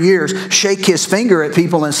for 3 years shake his finger at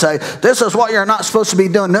people and say, this is what you're not supposed to be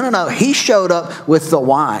doing. No. He showed up with the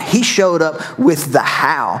why. He showed up with the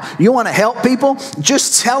how. You want to help people?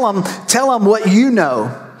 Just tell them what you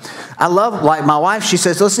know. I love, like my wife, she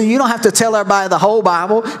says, listen, you don't have to tell everybody the whole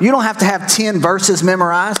Bible. You don't have to have 10 verses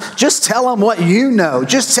memorized. Just tell them what you know.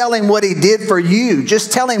 Just tell him what he did for you.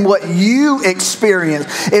 Just tell him what you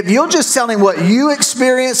experienced. If you'll just tell him what you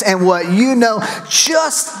experience and what you know,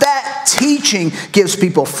 just that teaching gives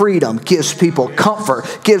people freedom, gives people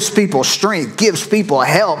comfort, gives people strength, gives people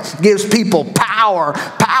help, gives people power.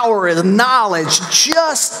 Power is knowledge.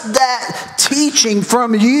 Just that teaching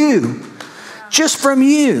from you. Just from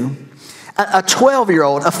you. A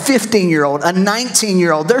 12-year-old, a 15-year-old, a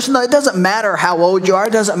 19-year-old. It doesn't matter how old you are.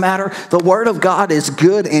 It doesn't matter. The Word of God is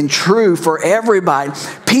good and true for everybody.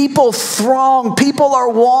 People throng. People are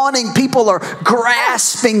wanting. People are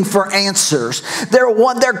grasping for answers.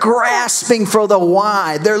 They're grasping for the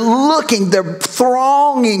why. They're looking. They're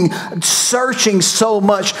thronging, searching so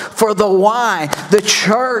much for the why. The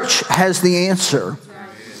church has the answer.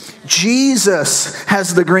 Jesus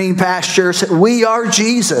has the green pastures. We are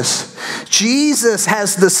Jesus. Jesus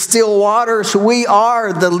has the still waters. We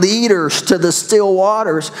are the leaders to the still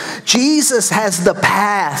waters. Jesus has the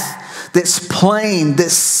path that's plain,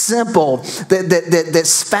 that's simple,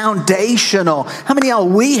 that's foundational. How many of y'all,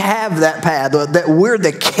 we have that path, that we're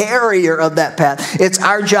the carrier of that path? It's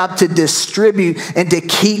our job to distribute and to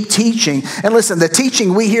keep teaching. And listen, the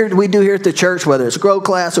teaching we do here at the church, whether it's Grow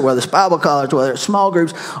Class or whether it's Bible College, whether it's small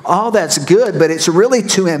groups, all that's good, but it's really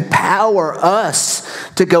to empower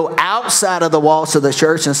us to go outside of the walls of the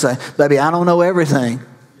church and say, baby, I don't know everything,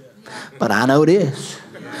 but I know this.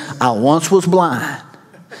 I once was blind,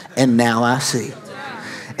 and now I see.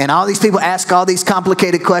 And all these people ask all these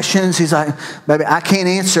complicated questions. He's like, baby, I can't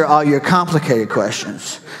answer all your complicated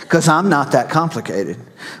questions because I'm not that complicated.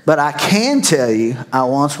 But I can tell you, I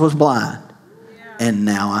once was blind and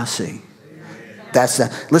now I see.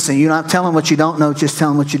 Listen, you're not telling what you don't know, just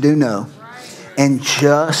telling what you do know. And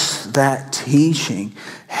just that teaching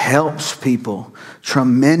helps people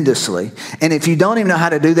tremendously. And if you don't even know how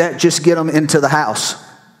to do that, just get them into the house.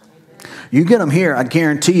 You get them here, I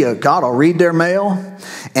guarantee you, God will read their mail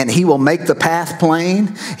and he will make the path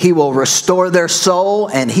plain. He will restore their soul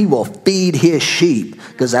and he will feed his sheep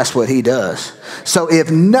because that's what he does. So if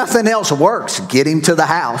nothing else works, get him to the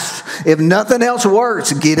house. If nothing else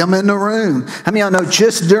works, get him in the room. How many of y'all know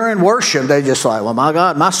just during worship, they just like, well, my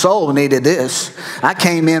God, my soul needed this. I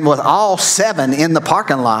came in with all 7 in the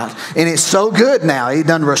parking lot and it's so good now. He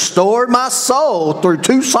done restored my soul through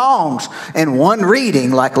 2 songs and 1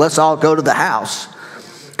 reading. Like, let's all go to the house.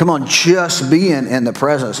 Come on, just being in the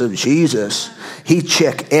presence of Jesus, he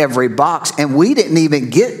checked every box. And we didn't even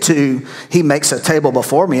get to, he makes a table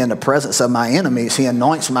before me in the presence of my enemies. He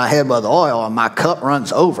anoints my head with oil and my cup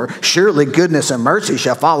runs over. Surely goodness and mercy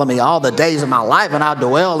shall follow me all the days of my life, and I'll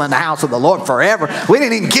dwell in the house of the Lord forever. We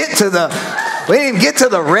didn't even get to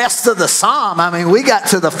the rest of the psalm. I mean, we got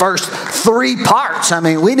to the first 3 parts. I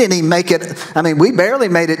mean, we didn't even make it. I mean, we barely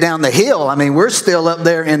made it down the hill. I mean, we're still up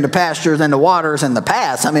there in the pastures and the waters and the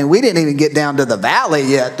paths. I mean, we didn't even get down to the valley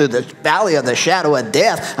yet, through the valley of the shadow of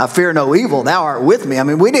death. I fear no evil. Thou art with me. I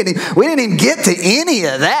mean, we didn't even get to any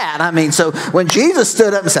of that. I mean, so when Jesus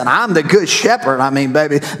stood up and said, I'm the good shepherd, I mean,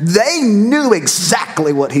 baby, they knew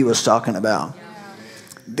exactly what he was talking about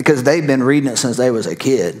because they've been reading it since they was a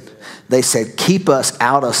kid. They said, keep us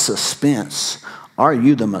out of suspense. Are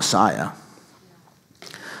you the Messiah?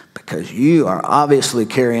 Because you are obviously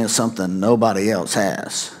carrying something nobody else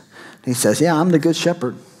has. He says, yeah, I'm the good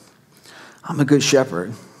shepherd. I'm a good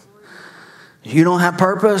shepherd. You don't have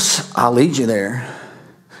purpose, I'll lead you there.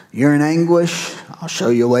 You're in anguish, I'll show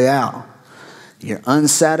you a way out. You're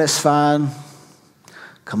unsatisfied,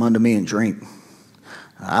 come unto me and drink.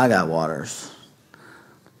 I got waters.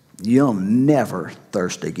 You'll never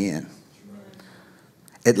thirst again.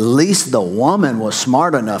 At least the woman was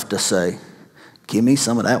smart enough to say, give me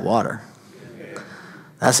some of that water.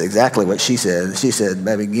 That's exactly what she said. She said,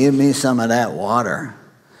 baby, give me some of that water.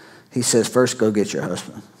 He says, first go get your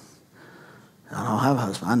husband. I don't have a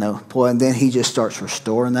husband. I know. Boy, and then he just starts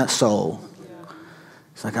restoring that soul.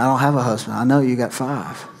 It's like, I don't have a husband. I know you got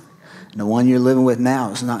 5. And the one you're living with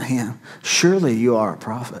now is not him. Surely you are a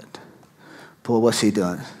prophet. Boy, what's he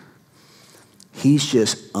doing? He's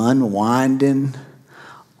just unwinding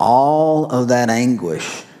all of that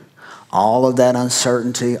anguish, all of that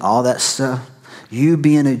uncertainty, all that stuff. You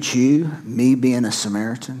being a Jew, me being a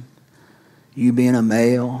Samaritan, you being a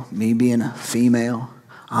male, me being a female.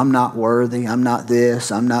 I'm not worthy, I'm not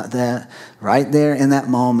this, I'm not that. Right there in that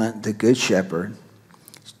moment, the good shepherd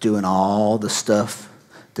is doing all the stuff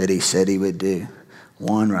that he said he would do.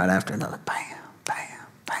 One right after another. Bam, bam,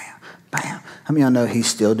 bam, bam. How many of y'all know he's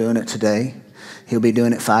still doing it today? He'll be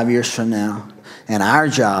doing it 5 years from now. And our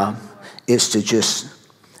job is to just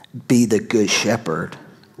be the good shepherd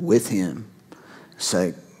with him.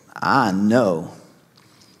 Say, I know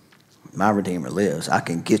my Redeemer lives. I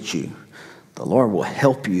can get you. The Lord will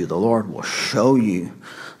help you. The Lord will show you.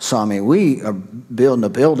 So, I mean, we are building a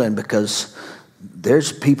building because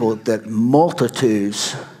there's people that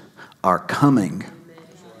multitudes are coming.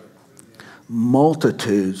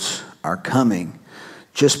 Multitudes are coming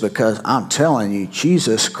just because I'm telling you,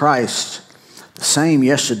 Jesus Christ, the same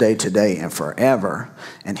yesterday, today, and forever.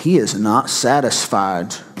 And he is not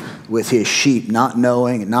satisfied with his sheep not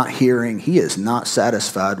knowing and not hearing. He is not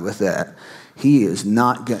satisfied with that. He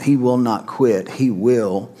will not quit. He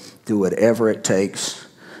will do whatever it takes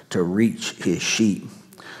to reach his sheep.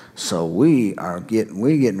 So we're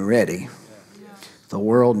getting ready. The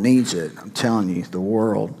world needs it. I'm telling you, the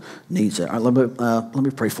world needs it. All right, let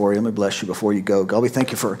me pray for you. Let me bless you before you go. God, we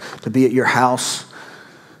thank you to be at your house.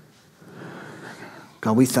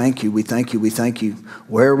 God, we thank you. We thank you. We thank you.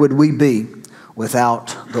 Where would we be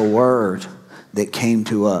without the word that came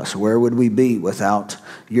to us? Where would we be without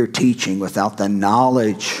your teaching, without the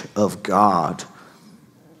knowledge of God?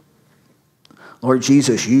 Lord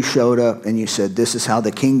Jesus, you showed up and you said, this is how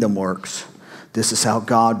the kingdom works. This is how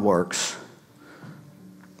God works.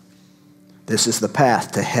 This is the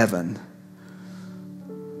path to heaven.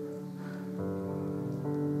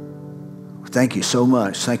 Thank you so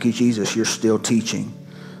much. Thank you, Jesus. You're still teaching.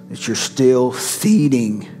 That you're still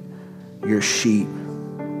feeding your sheep.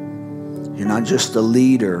 You're not just a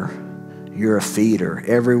leader. You're a feeder.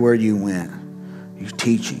 Everywhere you went, you're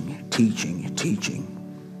teaching, teaching, teaching.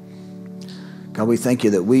 God, we thank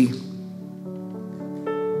you that we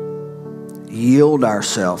yield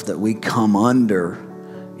ourselves, that we come under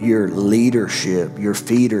your leadership, your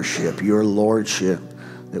feedership, your lordship,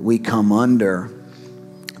 that we come under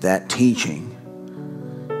that teaching.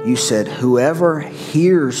 You said, whoever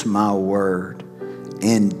hears my word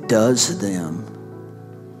and does them,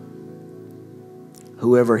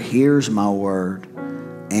 whoever hears my word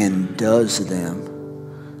and does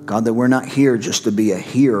them. God, that we're not here just to be a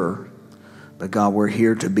hearer, but God, we're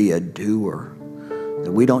here to be a doer.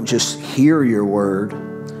 That we don't just hear your word,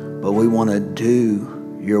 but we want to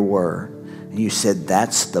do your word. And you said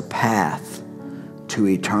that's the path to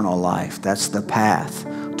eternal life. That's the path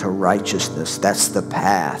to righteousness. That's the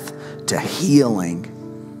path to healing.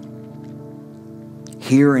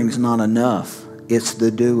 Hearing's not enough. It's the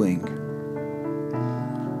doing.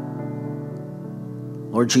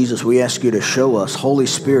 Lord Jesus, we ask you to show us. Holy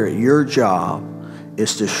Spirit, your job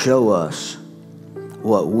is to show us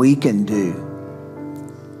what we can do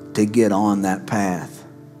to get on that path.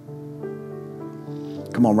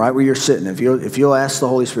 Come on, right where you're sitting. If you'll ask the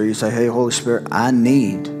Holy Spirit, you say, hey, Holy Spirit,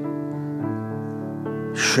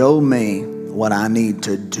 show me what I need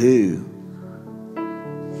to do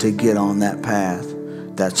to get on that path.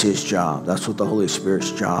 That's his job. That's what the Holy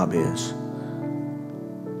Spirit's job is.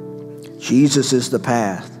 Jesus is the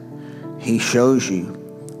path. He shows you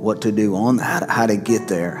what to do on how to get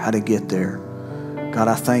there, God,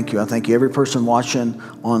 I thank you. I thank you. Every person watching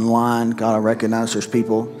online, God, I recognize there's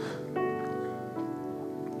people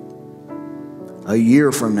a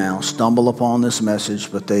year from now stumble upon this message,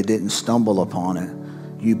 but they didn't stumble upon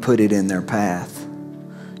it. You put it in their path.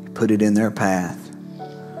 You put it in their path.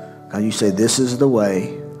 God, you say, this is the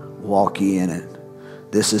way, walk ye in it.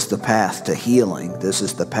 This is the path to healing. This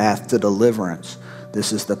is the path to deliverance.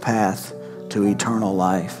 This is the path to eternal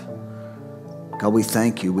life. God, we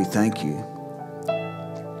thank you. We thank you.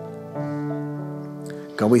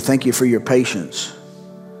 God, we thank you for your patience,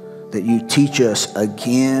 that you teach us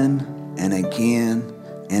again and again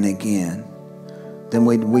and again. Then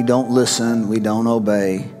we don't listen, we don't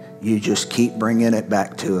obey. You just keep bringing it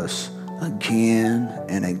back to us again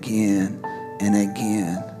and again and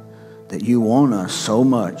again. That you want us so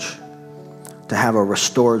much to have a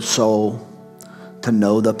restored soul, to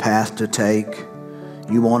know the path to take.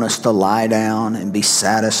 You want us to lie down and be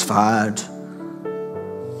satisfied.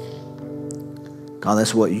 God,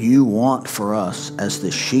 that's what you want for us as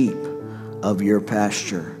the sheep of your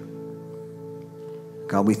pasture.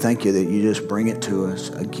 God, we thank you that you just bring it to us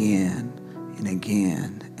again and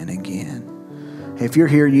again and again. Hey, if you're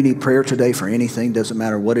here and you need prayer today for anything, doesn't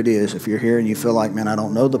matter what it is. If you're here and you feel like, man, I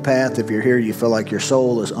don't know the path. If you're here, you feel like your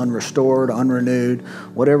soul is unrestored, unrenewed,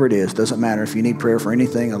 whatever it is, doesn't matter. If you need prayer for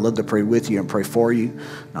anything, I'd love to pray with you and pray for you.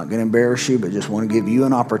 Not going to embarrass you, but just want to give you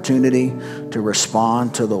an opportunity to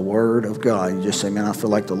respond to the word of God. You just say, man, I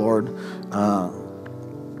feel like the Lord, I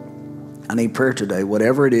need prayer today,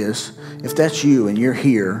 whatever it is. If that's you and you're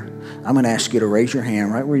here, I'm going to ask you to raise your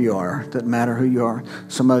hand right where you are. Doesn't matter who you are.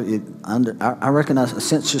 Some of you, I recognize,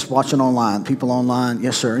 since just watching online, people online,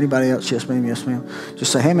 yes, sir. Anybody else? Yes, ma'am. Yes, ma'am.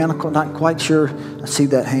 Just say, hey, man, I'm not quite sure. I see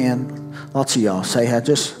that hand. Lots of y'all say,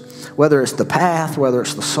 just whether it's the path, whether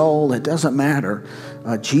it's the soul, it doesn't matter.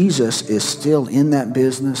 Jesus is still in that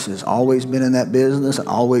business, has always been in that business, and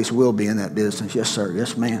always will be in that business. Yes, sir.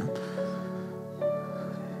 Yes, ma'am.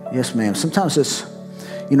 Yes, ma'am. Sometimes it's,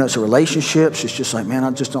 it's a relationships. It's just like, man,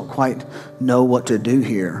 I just don't quite know what to do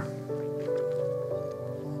here.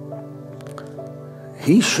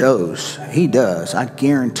 He shows. He does. I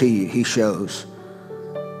guarantee you, he shows.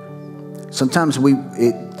 Sometimes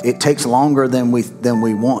it takes longer than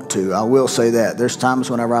we want to. I will say that. There's times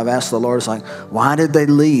whenever I've asked the Lord, it's like, why did they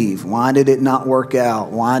leave? Why did it not work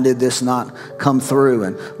out? Why did this not come through?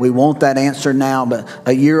 And we want that answer now, but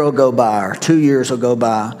a year will go by or 2 years will go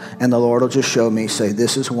by, and the Lord will just show me, say,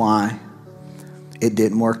 this is why it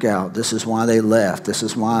didn't work out. This is why they left. This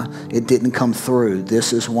is why it didn't come through.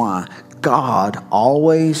 This is why. God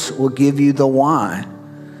always will give you the why.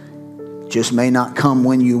 Just may not come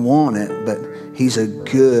when you want it, but he's a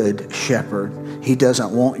good shepherd. He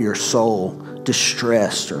doesn't want your soul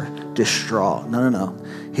distressed or distraught. No.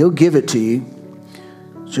 He'll give it to you.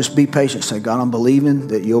 Just be patient. Say, God, I'm believing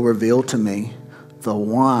that you'll reveal to me the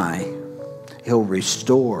why. He'll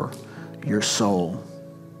restore your soul.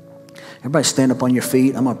 Everybody stand up on your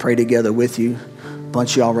feet. I'm going to pray together with you. A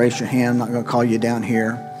bunch of y'all raise your hand. I'm not going to call you down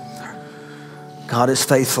here. God is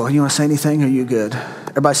faithful. You want to say anything? Or are you good?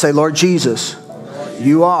 Everybody say, Lord Jesus,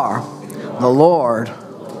 you are the Lord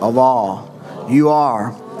of all. You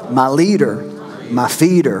are my leader, my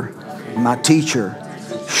feeder, my teacher.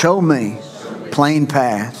 Show me plain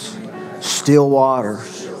paths. still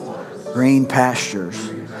waters, green pastures.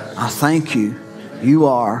 I thank you. You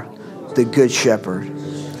are the good shepherd.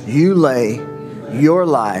 You lay your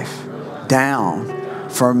life down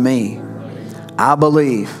for me. I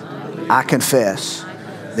believe, I confess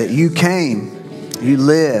that you came, you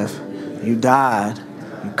lived, you died,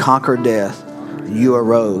 you conquered death, and you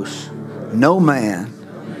arose. No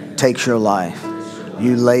man takes your life.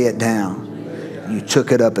 You lay it down. You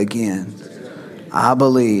took it up again. I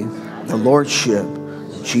believe the Lordship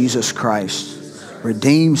of Jesus Christ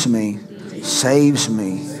redeems me, saves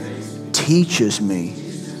me, teaches me,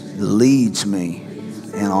 leads me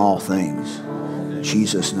in all things. In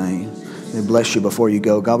Jesus' name. May bless you before you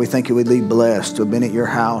go. God, we thank you we leave blessed to have been at your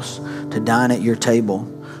house, to dine at your table.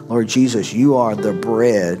 Lord Jesus, you are the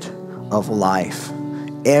bread of life.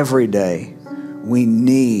 Every day we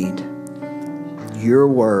need your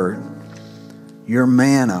word, your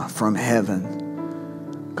manna from heaven.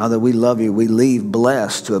 God, that we love you. We leave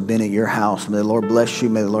blessed to have been at your house. May the Lord bless you.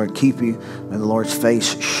 May the Lord keep you. May the Lord's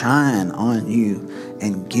face shine on you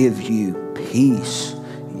and give you peace.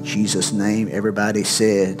 In Jesus' name, everybody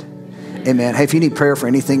said, amen. Hey, if you need prayer for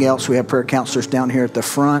anything else, we have prayer counselors down here at the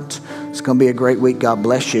front. It's going to be a great week. God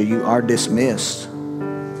bless you. You are dismissed.